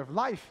history of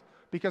life,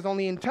 because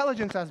only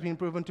intelligence has been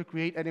proven to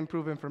create and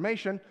improve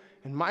information,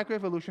 and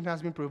microevolution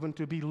has been proven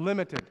to be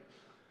limited.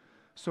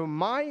 So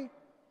my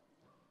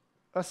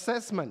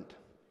assessment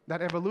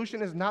that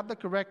evolution is not the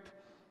correct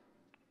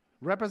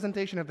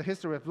representation of the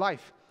history of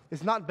life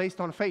is not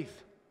based on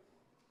faith.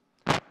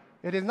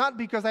 It is not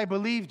because I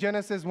believe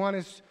Genesis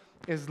 1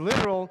 is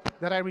literal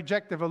that I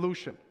reject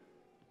evolution.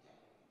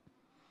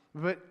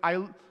 But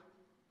I'm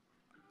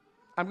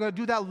going to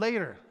do that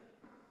later.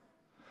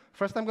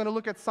 First, I'm going to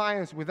look at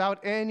science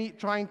without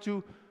trying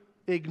to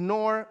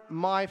ignore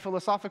my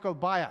philosophical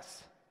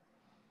bias.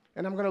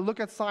 And I'm going to look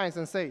at science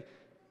and say,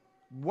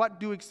 what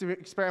do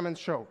experiments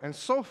show? And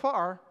so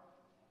far,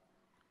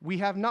 we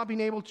have not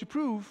been able to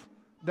prove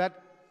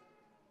that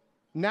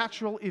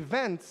natural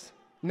events,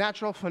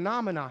 natural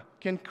phenomena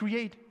can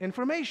create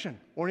information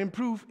or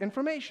improve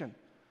information.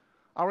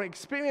 Our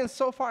experience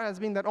so far has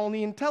been that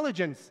only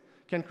intelligence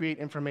can create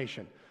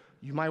information.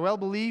 You might well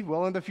believe,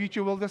 well, in the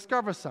future we'll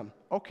discover some.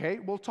 Okay,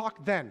 we'll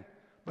talk then.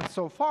 But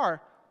so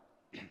far,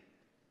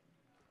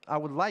 I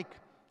would like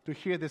to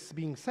hear this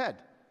being said.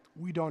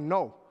 We don't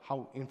know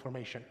how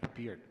information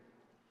appeared.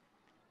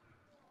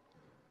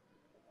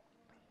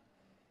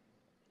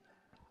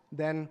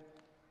 Then,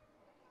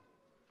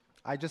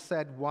 I just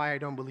said why I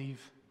don't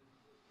believe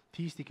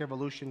theistic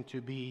evolution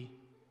to be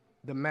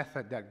the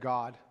method that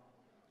God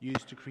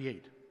used to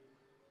create.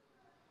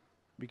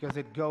 Because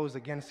it goes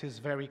against his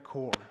very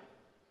core.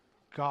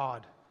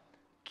 God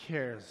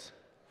cares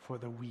for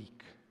the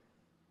weak.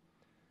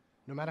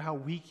 No matter how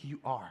weak you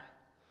are,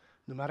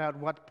 no matter at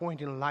what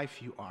point in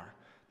life you are,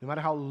 no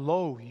matter how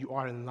low you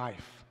are in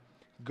life,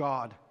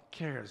 God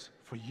cares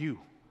for you,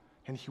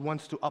 and he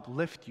wants to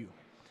uplift you.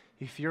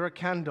 If you're a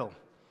candle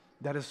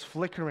that is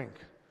flickering,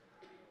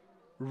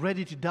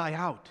 ready to die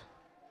out,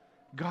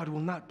 God will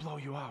not blow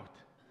you out.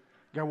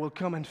 God will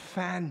come and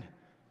fan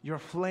your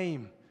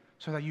flame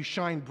so that you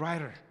shine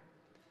brighter.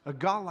 A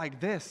God like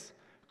this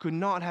could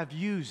not have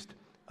used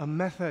a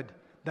method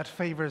that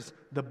favors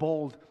the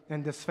bold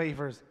and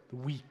disfavors the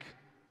weak.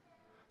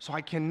 So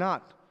I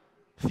cannot,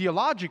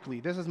 theologically,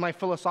 this is my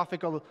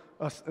philosophical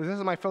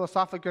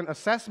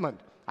assessment.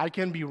 I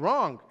can be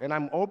wrong, and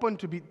I'm open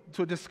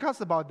to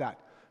discuss about that.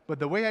 But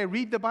the way I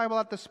read the Bible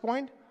at this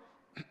point,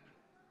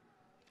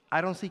 I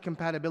don't see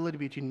compatibility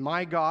between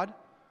my God,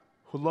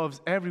 who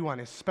loves everyone,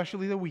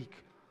 especially the weak,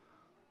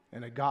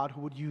 and a God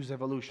who would use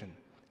evolution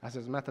as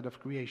his method of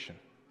creation.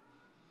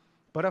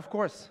 But of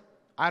course,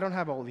 I don't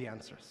have all the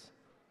answers.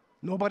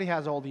 Nobody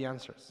has all the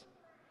answers.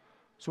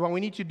 So what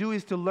we need to do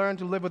is to learn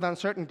to live with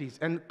uncertainties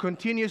and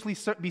continuously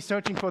be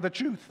searching for the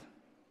truth.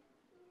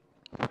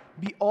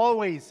 Be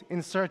always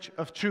in search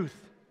of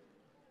truth.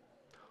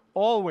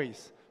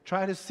 Always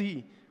try to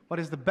see what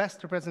is the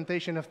best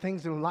representation of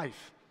things in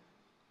life.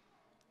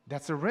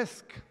 That's a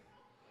risk,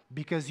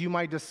 because you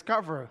might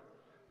discover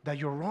that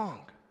you're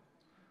wrong.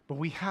 But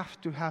we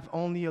have to have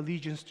only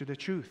allegiance to the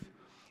truth.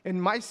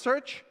 In my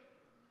search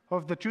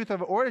of the truth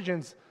of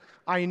origins,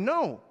 I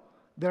know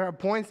there are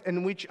points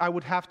in which I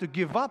would have to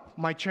give up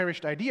my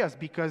cherished ideas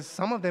because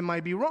some of them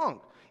might be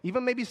wrong.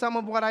 Even maybe some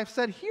of what I've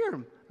said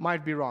here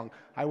might be wrong.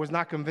 I was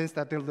not convinced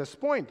until this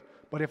point.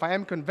 But if I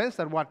am convinced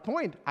at what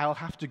point, I'll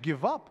have to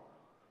give up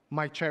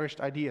my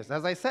cherished ideas.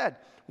 As I said,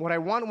 what I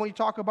want when we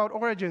talk about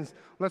origins,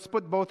 let's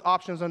put both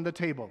options on the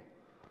table.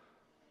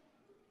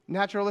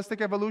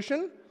 Naturalistic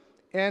evolution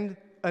and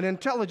an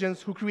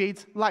intelligence who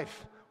creates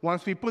life.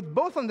 Once we put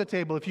both on the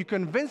table, if you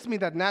convince me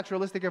that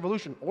naturalistic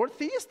evolution or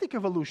theistic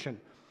evolution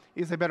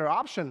is a better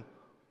option,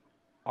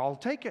 I'll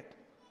take it.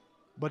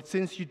 But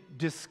since you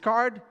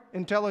discard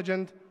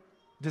intelligent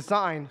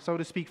design, so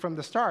to speak, from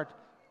the start,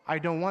 I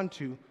don't want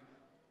to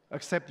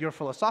accept your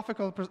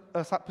philosophical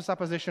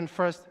presupposition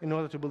first in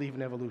order to believe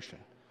in evolution.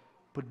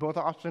 Put both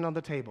options on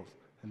the table,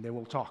 and then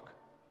we'll talk.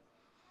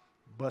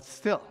 But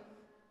still,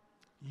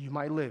 you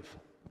might live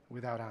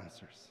without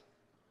answers.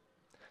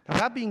 Now,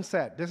 that being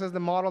said, this is the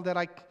model that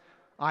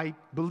I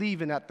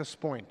believe in at this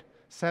point,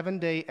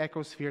 7-day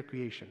ecosphere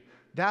creation.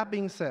 That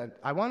being said,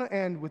 I want to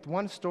end with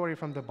one story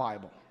from the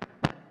Bible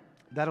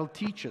that'll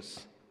teach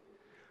us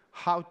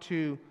how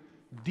to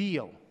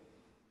deal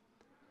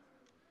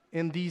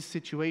in these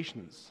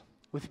situations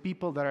with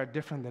people that are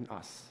different than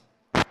us.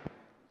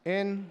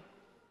 In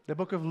the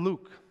book of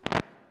Luke,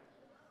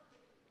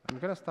 I'm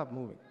going to stop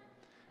moving.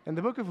 In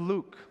the book of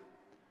Luke,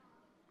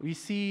 we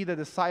see the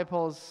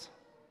disciples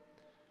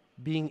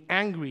being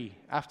angry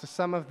after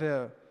some of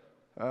the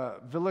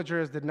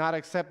villagers did not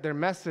accept their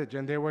message,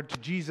 and they were to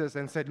Jesus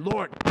and said,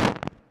 Lord,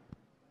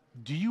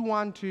 do you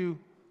want to,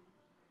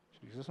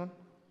 should I use this one?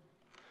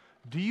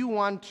 Do you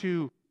want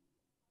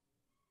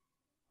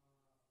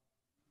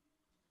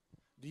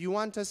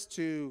us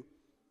to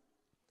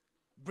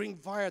bring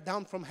fire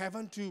down from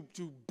heaven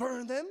to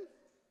burn them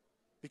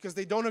because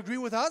they don't agree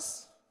with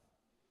us?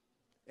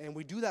 And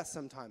we do that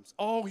sometimes.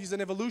 Oh, he's an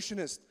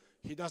evolutionist.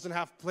 He doesn't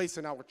have place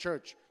in our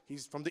church.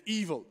 He's from the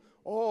evil.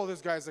 Oh,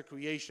 this guy's a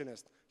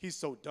creationist. He's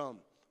so dumb.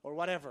 Or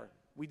whatever.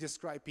 We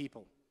describe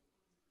people.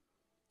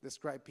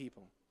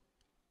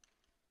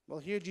 Well,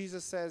 here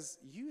Jesus says,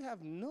 you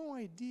have no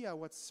idea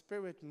what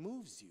spirit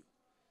moves you.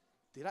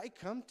 Did I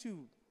come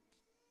to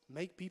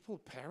make people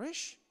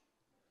perish?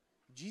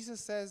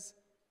 Jesus says,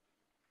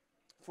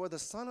 for the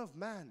Son of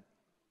Man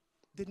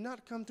did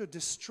not come to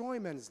destroy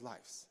men's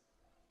lives,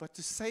 but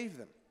to save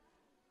them.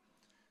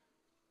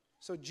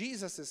 So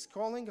Jesus is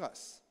calling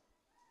us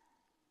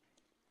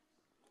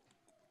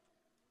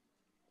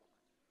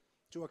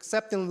to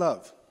accept and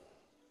love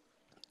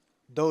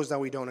those that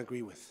we don't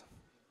agree with.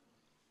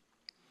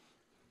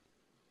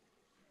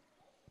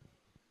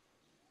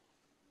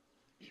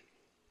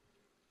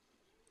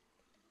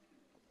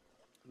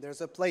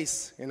 There's a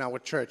place in our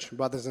church,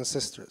 brothers and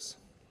sisters,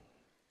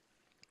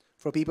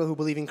 for people who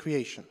believe in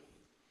creation.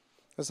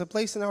 There's a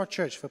place in our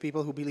church for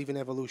people who believe in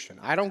evolution.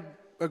 I don't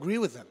agree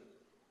with them.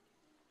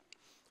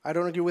 I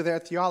don't agree with their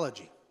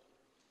theology.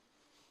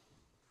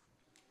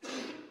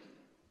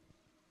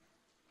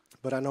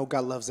 But I know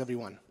God loves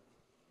everyone.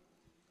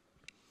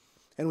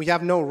 And we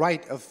have no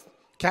right of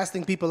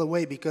casting people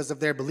away because of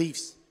their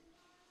beliefs.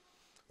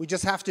 We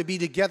just have to be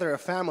together, a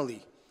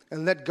family,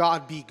 and let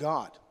God be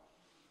God.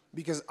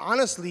 Because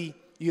honestly,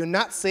 you're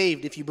not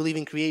saved if you believe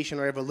in creation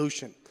or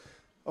evolution.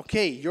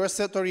 Okay, your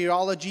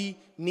soteriology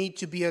need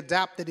to be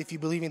adapted if you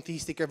believe in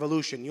theistic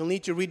evolution. You'll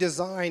need to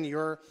redesign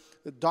your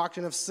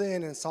doctrine of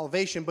sin and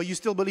salvation, but you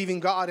still believe in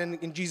God and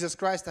in Jesus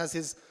Christ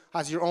as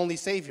your only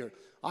Savior.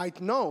 I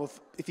know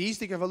if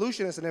theistic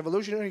evolutionists and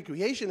evolutionary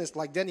creationists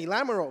like Denny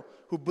Lamoureux,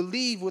 who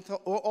believe with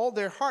all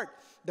their heart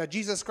that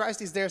Jesus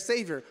Christ is their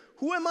Savior,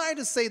 who am I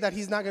to say that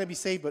he's not going to be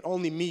saved, but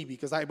only me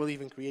because I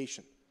believe in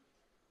creation?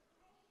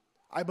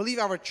 I believe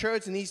our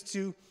church needs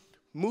to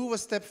move a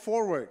step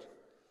forward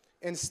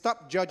and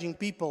stop judging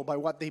people by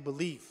what they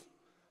believe.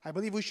 I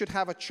believe we should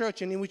have a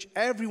church in which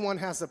everyone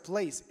has a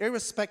place,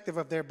 irrespective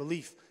of their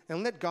belief,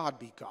 and let God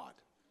be God.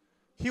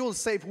 He will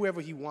save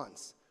whoever he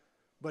wants.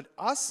 But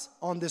us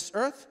on this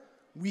earth,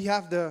 we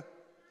have the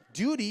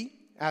duty,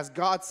 as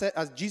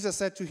Jesus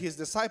said to his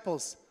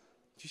disciples,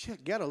 you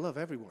gotta love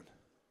everyone.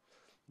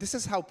 This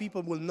is how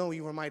people will know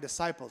you are my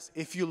disciples.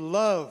 If you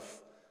love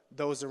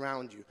those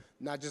around you,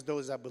 not just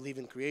those that believe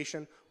in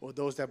creation or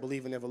those that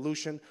believe in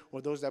evolution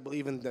or those that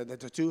believe in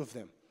the two of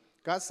them.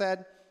 God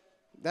said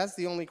that's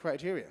the only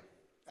criteria.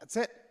 That's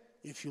it.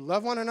 If you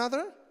love one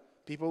another,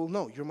 people will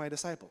know you're my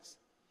disciples.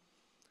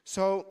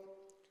 So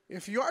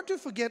if you are to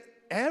forget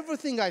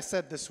everything I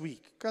said this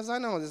week, because I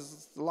know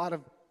there's a lot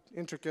of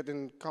intricate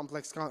and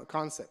complex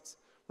concepts,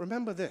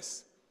 remember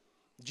this.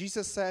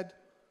 Jesus said,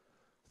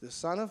 the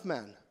Son of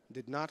Man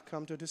did not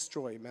come to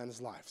destroy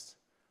men's lives,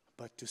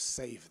 but to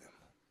save them.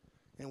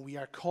 And we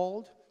are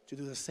called to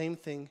do the same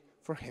thing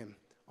for him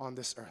on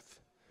this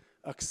earth.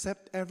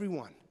 Accept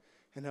everyone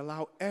and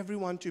allow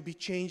everyone to be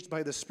changed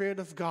by the Spirit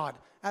of God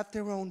at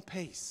their own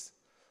pace.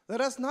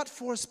 Let us not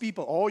force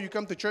people, oh, you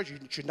come to church, you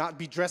should not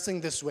be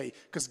dressing this way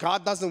because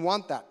God doesn't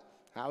want that.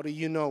 How do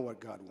you know what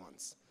God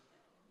wants?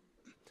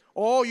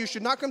 Oh, you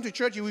should not come to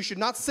church, you should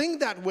not sing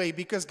that way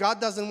because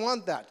God doesn't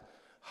want that.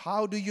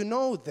 How do you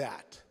know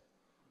that?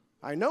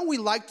 I know we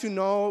like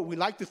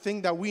to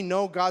think that we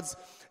know God's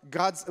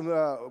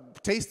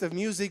taste of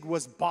music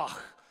was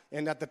Bach.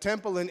 And at the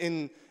temple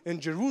in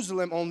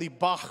Jerusalem, only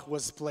Bach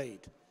was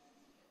played.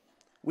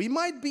 We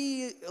might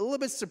be a little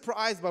bit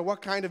surprised by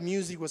what kind of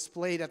music was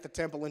played at the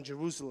temple in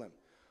Jerusalem.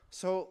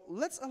 So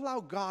let's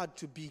allow God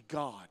to be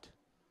God.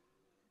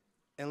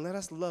 And let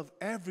us love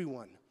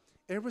everyone,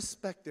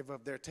 irrespective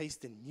of their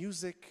taste in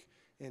music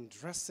and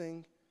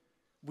dressing.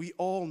 We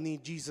all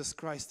need Jesus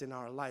Christ in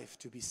our life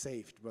to be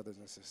saved, brothers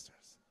and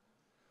sisters.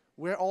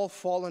 We're all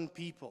fallen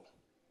people.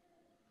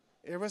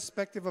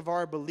 Irrespective of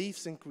our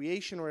beliefs in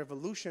creation or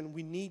evolution,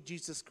 we need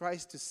Jesus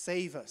Christ to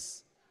save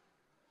us.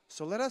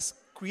 So let us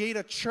create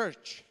a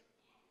church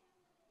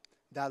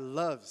that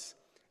loves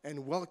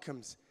and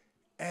welcomes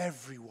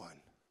everyone.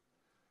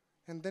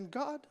 And then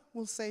God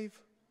will save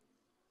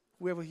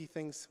whoever he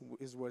thinks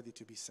is worthy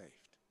to be saved.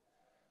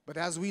 But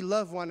as we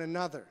love one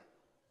another,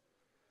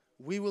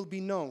 we will be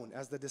known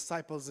as the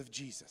disciples of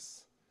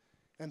Jesus.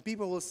 And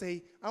people will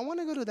say, I want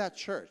to go to that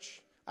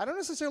church. I don't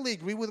necessarily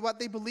agree with what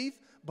they believe,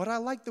 but I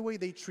like the way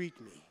they treat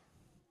me.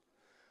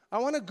 I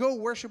want to go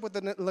worship with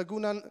the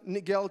Laguna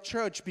Niguel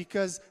Church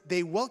because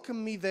they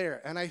welcome me there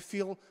and I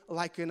feel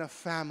like in a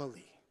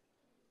family.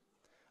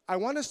 I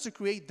want us to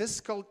create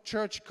this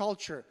church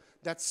culture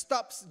that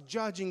stops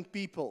judging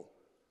people.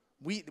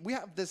 We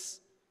have this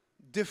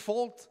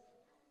default,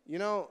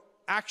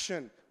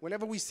 action.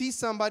 Whenever we see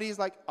somebody, it's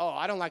like, oh,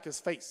 I don't like his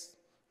face.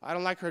 I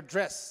don't like her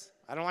dress.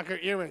 I don't like her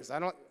earrings.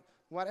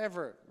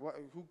 Whatever.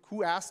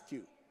 Who asked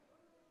you?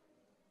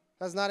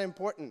 That's not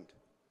important.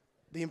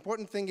 The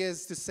important thing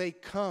is to say,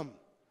 come.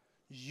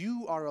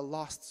 You are a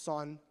lost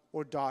son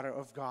or daughter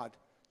of God,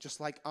 just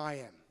like I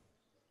am.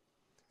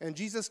 And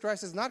Jesus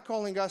Christ is not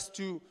calling us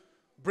to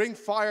bring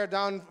fire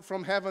down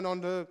from heaven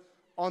on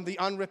the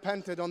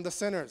unrepentant, on the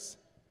sinners.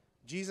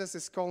 Jesus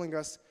is calling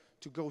us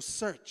to go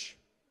search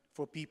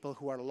for people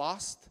who are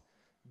lost,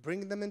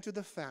 bring them into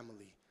the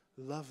family,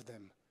 love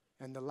them,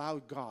 and allow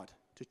God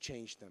to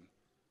change them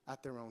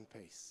at their own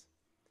pace.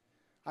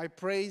 I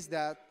pray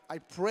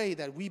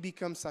that we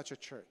become such a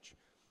church.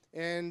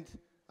 And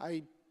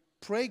I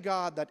pray,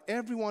 God, that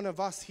every one of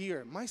us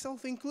here,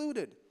 myself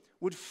included,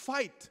 would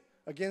fight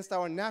against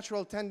our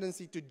natural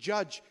tendency to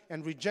judge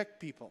and reject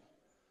people,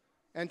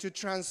 and to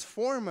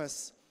transform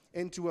us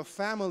into a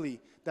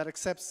family that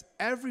accepts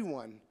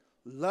everyone,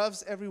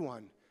 loves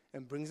everyone,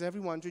 and brings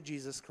everyone to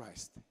Jesus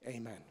Christ.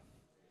 Amen.